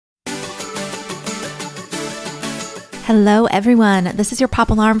Hello, everyone. This is your Pop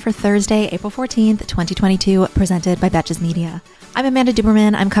Alarm for Thursday, April 14th, 2022, presented by Betches Media. I'm Amanda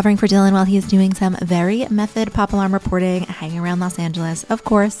Duberman. I'm covering for Dylan while he is doing some very method Pop Alarm reporting, hanging around Los Angeles, of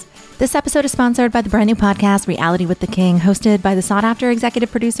course. This episode is sponsored by the brand new podcast, Reality with the King, hosted by the sought-after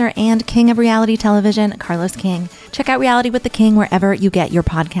executive producer and king of reality television, Carlos King. Check out Reality with the King wherever you get your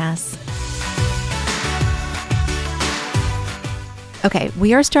podcasts. Okay,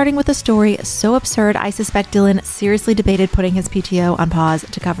 we are starting with a story so absurd, I suspect Dylan seriously debated putting his PTO on pause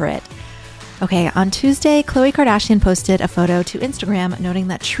to cover it. Okay, on Tuesday, Khloe Kardashian posted a photo to Instagram noting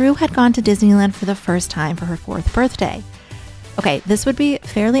that True had gone to Disneyland for the first time for her 4th birthday. Okay, this would be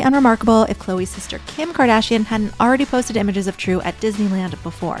fairly unremarkable if Khloe's sister Kim Kardashian hadn't already posted images of True at Disneyland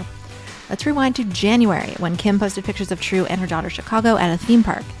before. Let's rewind to January, when Kim posted pictures of True and her daughter Chicago at a theme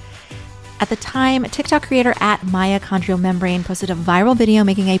park. At the time, TikTok creator @MayaChondrialMembrane posted a viral video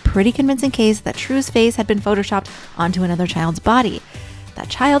making a pretty convincing case that True's face had been photoshopped onto another child's body. That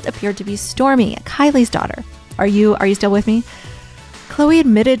child appeared to be Stormi, Kylie's daughter. Are you still with me? Khloe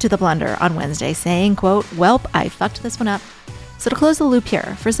admitted to the blunder on Wednesday, saying, quote, "Welp, I fucked this one up." So to close the loop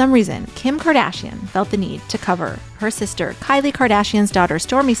here, for some reason, Kim Kardashian felt the need to cover her sister Kylie Kardashian's daughter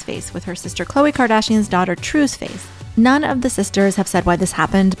Stormi's face with her sister Khloe Kardashian's daughter True's face. None of the sisters have said why this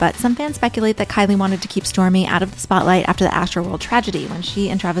happened, but some fans speculate that Kylie wanted to keep Stormi out of the spotlight after the Astroworld tragedy, when she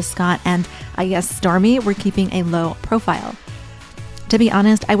and Travis Scott and, I guess, Stormi were keeping a low profile. To be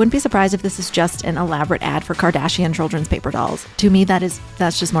honest, I wouldn't be surprised if this is just an elaborate ad for Kardashian children's paper dolls. To me,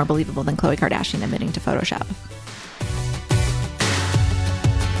 that's just more believable than Khloe Kardashian admitting to Photoshop.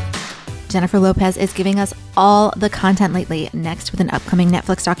 Jennifer Lopez is giving us all the content lately, next with an upcoming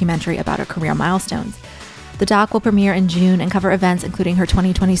Netflix documentary about her career milestones. The doc will premiere in June and cover events including her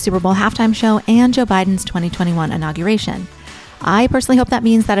 2020 Super Bowl halftime show and Joe Biden's 2021 inauguration. I personally hope that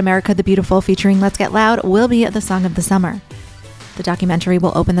means that America the Beautiful featuring Let's Get Loud will be the song of the summer. The documentary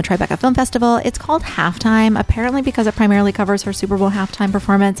will open the Tribeca Film Festival. It's called Halftime, apparently because it primarily covers her Super Bowl halftime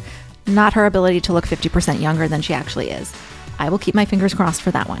performance, not her ability to look 50% younger than she actually is. I will keep my fingers crossed for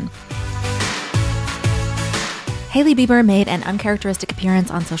that one. Hailey Bieber made an uncharacteristic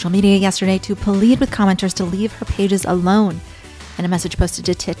appearance on social media yesterday to plead with commenters to leave her pages alone. In a message posted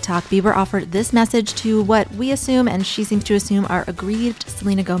to TikTok, Bieber offered this message to what we assume, and she seems to assume, are aggrieved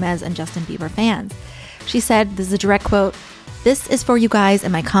Selena Gomez and Justin Bieber fans. She said, this is a direct quote, "This is for you guys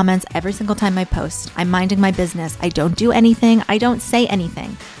in my comments every single time I post. I'm minding my business. I don't do anything. I don't say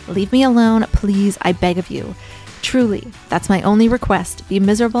anything. Leave me alone, please. I beg of you. Truly, that's my only request. Be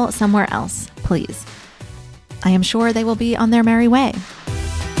miserable somewhere else, please." I am sure they will be on their merry way.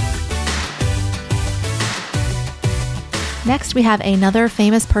 Next, we have another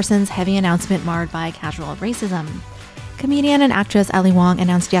famous person's heavy announcement marred by casual racism. Comedian and actress Ali Wong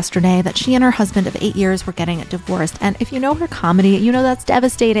announced yesterday that she and her husband of 8 years were getting divorced, and if you know her comedy, you know that's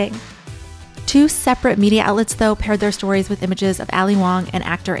devastating. Two separate media outlets, though, paired their stories with images of Ali Wong and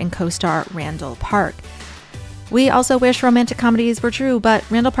actor and co-star Randall Park. We also wish romantic comedies were true, but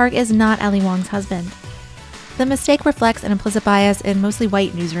Randall Park is not Ali Wong's husband. The mistake reflects an implicit bias in mostly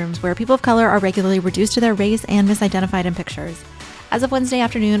white newsrooms where people of color are regularly reduced to their race and misidentified in pictures. As of Wednesday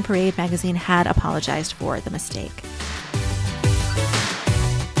afternoon, Parade magazine had apologized for the mistake.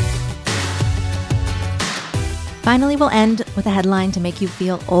 Finally, we'll end with a headline to make you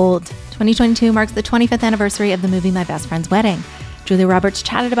feel old. 2022 marks the 25th anniversary of the movie My Best Friend's Wedding. Julia Roberts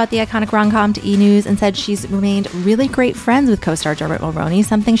chatted about the iconic rom-com to E! News and said she's remained really great friends with co-star Dermot Mulroney,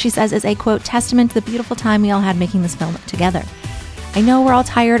 something she says is a, quote, testament to the beautiful time we all had making this film together. I know we're all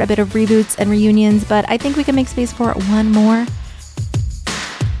tired a bit of reboots and reunions, but I think we can make space for one more.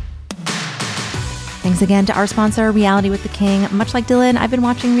 Thanks again to our sponsor, Reality with the King. Much like Dylan, I've been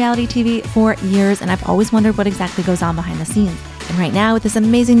watching reality TV for years, and I've always wondered what exactly goes on behind the scenes. And right now, with this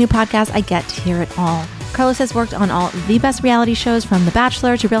amazing new podcast, I get to hear it all. Carlos has worked on all the best reality shows from The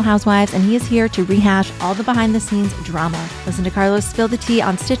Bachelor to Real Housewives, and he is here to rehash all the behind-the-scenes drama. Listen to Carlos spill the tea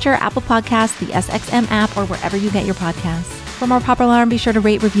on Stitcher, Apple Podcasts, the SXM app, or wherever you get your podcasts. For more Pop Alarm, be sure to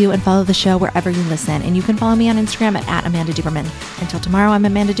rate, review, and follow the show wherever you listen. And you can follow me on Instagram at Amanda Duberman. Until tomorrow, I'm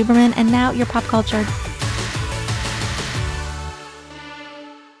Amanda Duberman, and now you're pop cultured.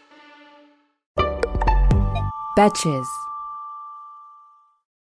 Betches.